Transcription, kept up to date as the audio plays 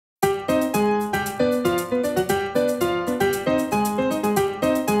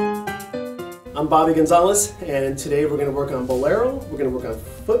I'm Roberto Gonzalez, and today we're going to work on Bolero. We're going to work on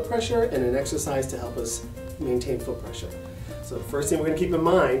foot pressure and an exercise to help us maintain foot pressure. So the first thing we're going to keep in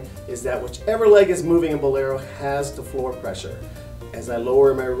mind is that whichever leg is moving in Bolero has the floor pressure. As I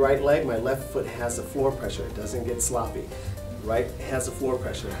lower my right leg, my left foot has the floor pressure. It doesn't get sloppy. Right has the floor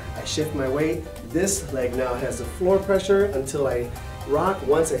pressure. I shift my weight. This leg now has the floor pressure until I rock.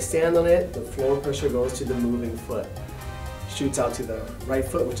 Once I stand on it, the floor pressure goes to the moving foot. Shoots out to the right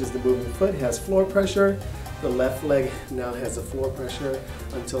foot, which is the moving foot, has floor pressure. The left leg now has the floor pressure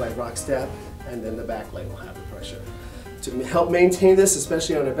until I rock step, and then the back leg will have the pressure. To help maintain this,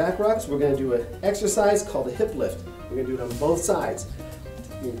 especially on the back rocks, we're going to do an exercise called a hip lift. We're going to do it on both sides.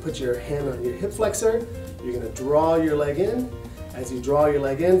 You can put your hand on your hip flexor. You're going to draw your leg in. As you draw your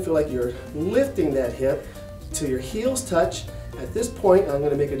leg in, feel like you're lifting that hip till your heels touch. At this point, I'm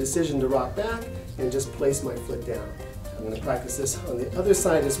going to make a decision to rock back and just place my foot down. I'm going to practice this on the other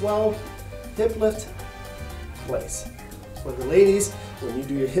side as well. Hip lift, place. For the ladies, when you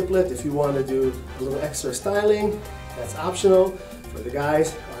do your hip lift, if you want to do a little extra styling, that's optional. For the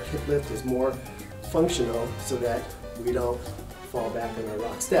guys, our hip lift is more functional so that we don't fall back on our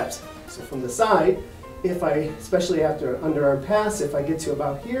rock steps. So from the side, especially after underarm pass, if I get to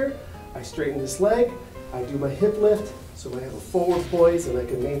about here, I straighten this leg, I do my hip lift, so I have a forward poise and I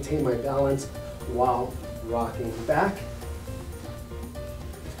can maintain my balance while rocking back.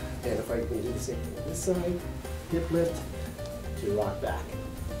 And if I can do the same thing on this side, hip lift to rock back.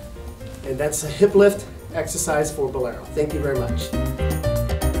 And that's a hip lift exercise for Bolero. Thank you very much.